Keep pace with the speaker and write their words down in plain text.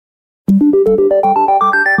Hello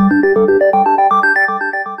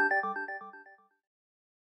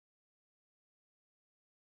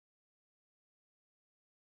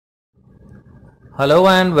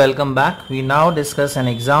and welcome back. We now discuss an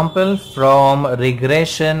example from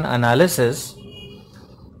regression analysis.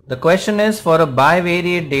 The question is, for a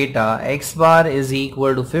bivariate data, x bar is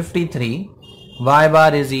equal to 53, y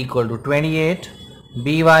bar is equal to 28,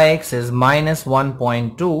 byx is minus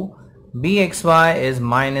 1.2, bxy is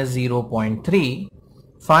minus 0.3.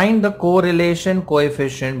 Find the correlation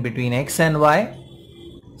coefficient between x and y.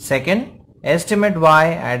 Second, estimate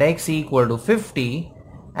y at x equal to 50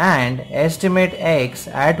 and estimate x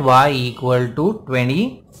at y equal to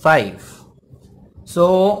 25.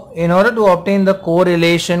 So in order to obtain the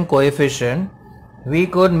correlation coefficient, we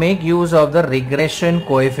could make use of the regression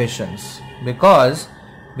coefficients, because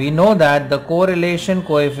we know that the correlation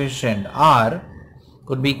coefficient R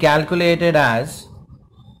could be calculated as,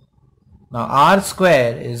 now R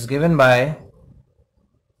square is given by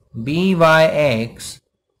byx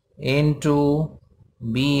into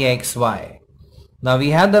bxy. Now we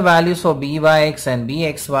have the values for byx and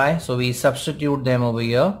bxy, so we substitute them over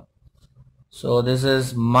here. So this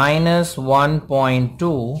is minus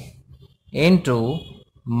 1.2 into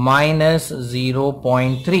minus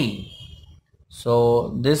 0.3.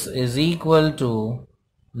 So this is equal to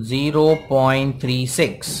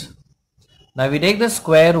 0.36. Now we take the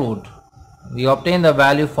square root, we obtain the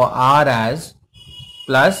value for R as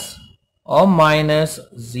plus or minus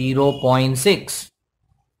 0.6.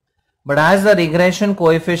 But as the regression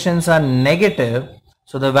coefficients are negative,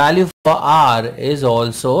 so the value for R is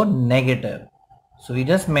also negative. So we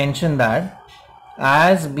just mention that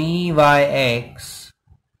as byx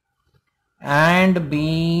and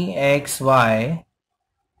bxy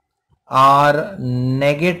are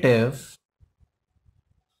negative,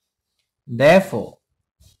 therefore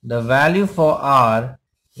the value for R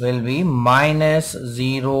will be minus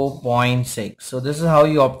 0.6. So this is how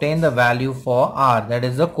you obtain the value for R, that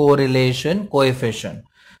is the correlation coefficient.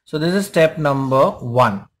 So this is step number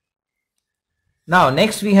 1. Now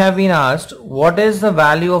next we have been asked, what is the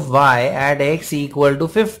value of y at x equal to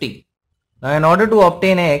 50? Now in order to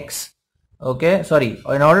obtain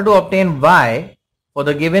y for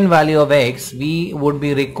the given value of x, we would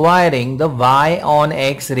be requiring the y on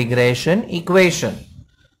x regression equation.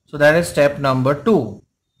 So that is step number 2.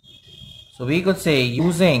 So we could say,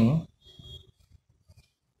 using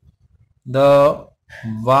the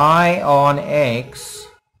y on x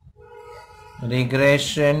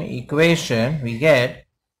regression equation, we get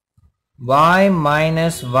y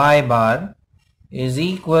minus y bar is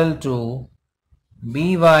equal to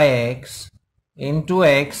byx into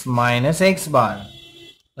x minus x bar.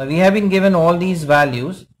 Now we have been given all these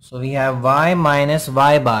values. So we have y minus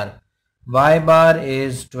y bar. Y bar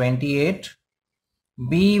is 28.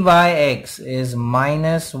 Byx is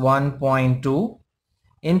minus 1.2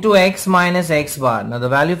 into x minus x bar. Now the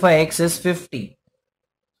value for x is 50.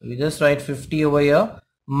 So we just write 50 over here,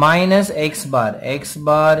 minus x bar. X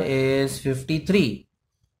bar is 53.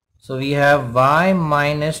 So we have y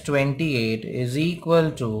minus 28 is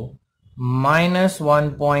equal to minus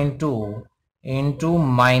 1.2 into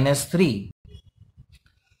minus 3.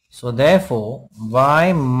 So therefore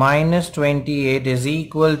y minus 28 is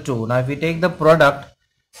equal to, now if we take the product,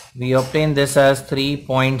 we obtain this as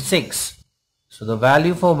 3.6. So the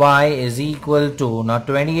value for y is equal to, now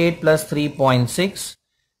 28 plus 3.6,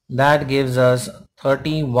 that gives us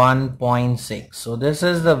 31.6. So this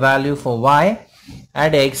is the value for y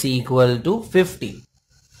at x equal to 50.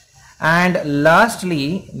 And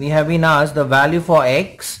lastly, we have been asked the value for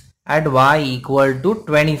x at y equal to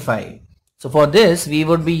 25. So for this, we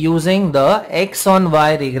would be using the x on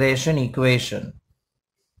y regression equation.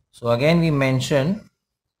 So again we mention,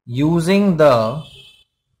 using the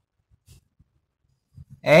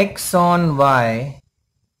x on y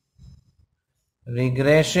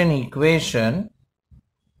regression equation,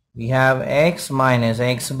 we have x minus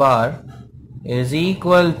x bar is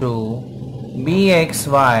equal to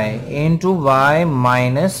bxy into y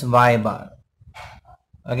minus y bar.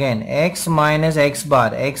 Again, x minus x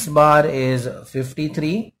bar is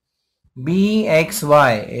 53,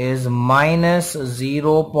 bxy is minus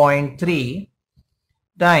 0.3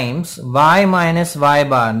 times y minus y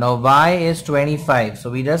bar. Now y is 25,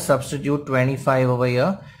 so we just substitute 25 over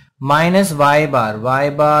here, minus y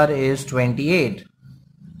bar is 28.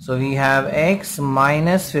 So we have x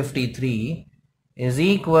minus 53 is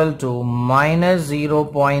equal to minus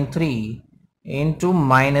 0.3 into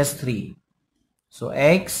minus 3. So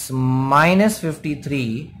x minus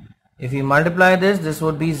 53, if we multiply this, this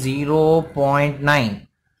would be 0.9.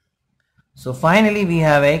 So finally we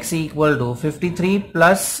have x equal to 53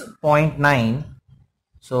 plus 0.9.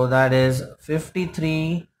 So that is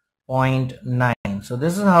 53.9. So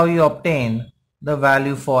this is how you obtain the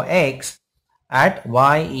value for x at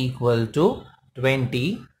y equal to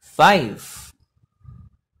 25.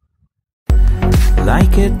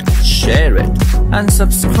 Like it, share it, and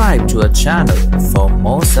subscribe to our channel for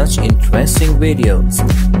more such interesting videos.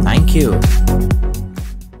 Thank you.